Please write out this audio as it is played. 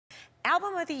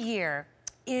Album of the Year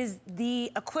is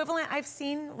the equivalent I've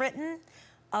seen written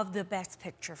of the Best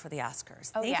Picture for the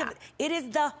Oscars. Oh, yeah. It is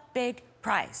the big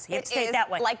prize. You have to say it that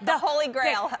way. Like the Holy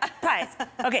Grail. Prize.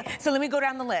 Okay, so let me go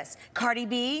down the list. Cardi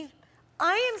B.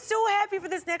 I am so happy for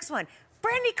this next one.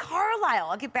 Brandi Carlile.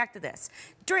 I'll get back to this.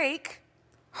 Drake.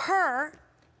 H.E.R.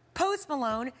 Post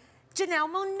Malone. Janelle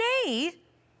Monáe.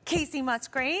 Casey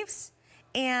Musgraves.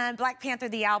 And Black Panther,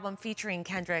 the album featuring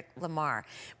Kendrick Lamar.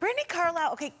 Brandi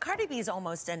Carlile, okay, Cardi B is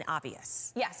almost an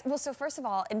obvious. Yes, well, so first of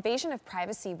all, Invasion of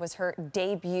Privacy was her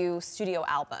debut studio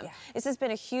album. Yeah. This has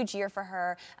been a huge year for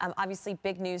her. Obviously,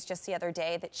 big news just the other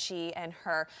day that she and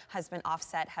her husband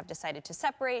Offset have decided to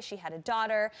separate. She had a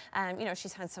daughter. You know,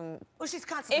 she's had some she's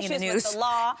constantly issues in the news with the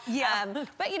law. Yeah.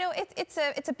 But you know, it's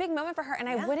a big moment for her, and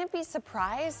I wouldn't be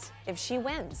surprised if she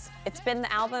wins. It's been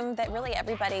the album that really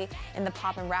everybody in the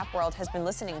pop and rap world has been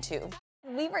listening to.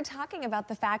 We were talking about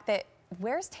the fact that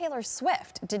where's Taylor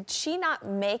Swift? Did she not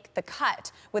make the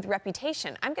cut with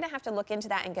Reputation? I'm gonna have to look into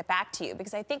that and get back to you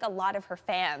because I think a lot of her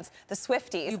fans, the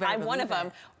Swifties, I'm one of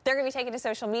them, they're gonna be taking to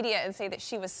social media and say that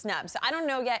she was snubbed. So I don't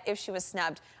know yet if she was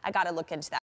snubbed. I gotta look into that.